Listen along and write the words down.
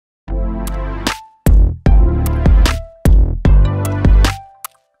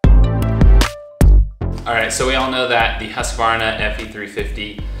All right, so we all know that the Husqvarna FE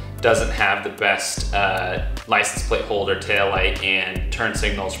 350 doesn't have the best license plate holder, tail light, and turn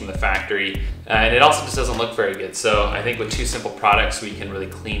signals from the factory. And it also just doesn't look very good. So I think with two simple products, we can really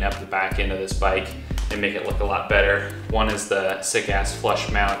clean up the back end of this bike and make it look a lot better. One is the Sicass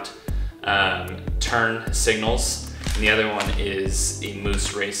flush mount turn signals, and the other one is a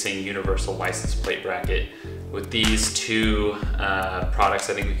Moose Racing universal license plate bracket. With these two products,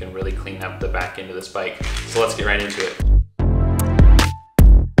 I think we can really clean up the back end of this bike. So let's get right into it.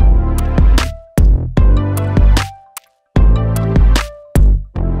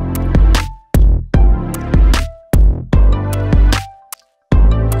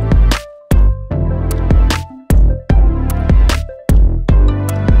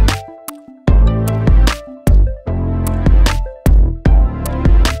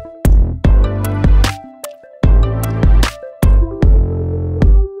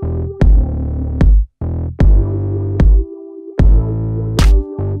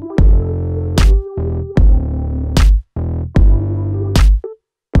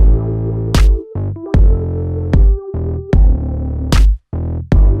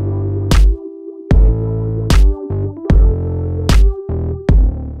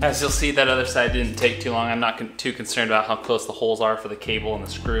 As you'll see, that other side didn't take too long. I'm not too concerned about how close the holes are for the cable and the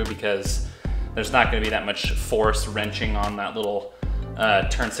screw because there's not going to be that much force wrenching on that little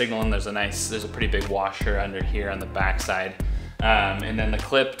turn signal, and there's a pretty big washer under here on the back side. And then the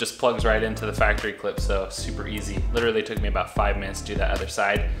clip just plugs right into the factory clip, so super easy. Literally took me about 5 minutes to do that other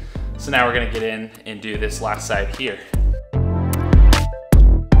side. So now we're going to get in and do this last side here.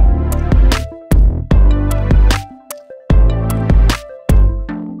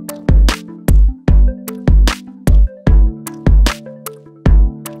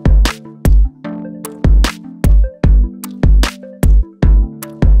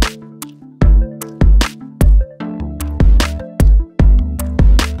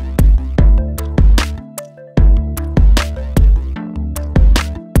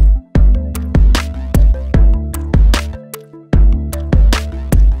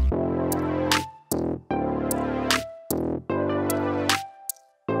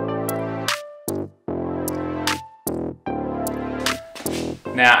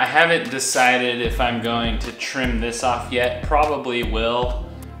 Now, I haven't decided if I'm going to trim this off yet. Probably will.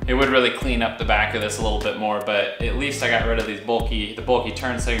 It would really clean up the back of this a little bit more, but at least I got rid of the bulky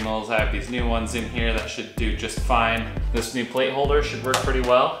turn signals. I have these new ones in here that should do just fine. This new plate holder should work pretty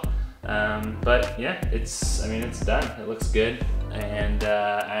well. But yeah, it's done. It looks good, and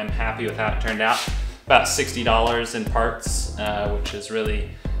I'm happy with how it turned out. About $60 in parts, which is really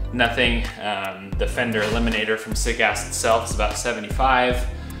nothing. The Fender eliminator from Sicass itself is about $75,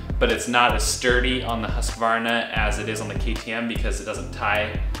 but it's not as sturdy on the Husqvarna as it is on the KTM because it doesn't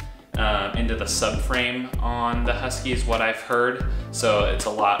tie into the subframe on the Husky, is what I've heard. So it's a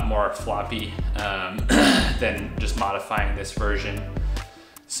lot more floppy than just modifying this version.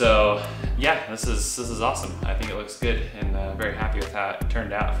 So yeah, this is awesome. I think it looks good, and very happy with how it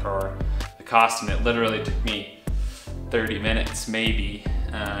turned out for the cost. And it literally took me 30 minutes maybe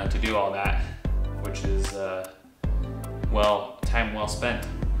to do all that, which is time well spent.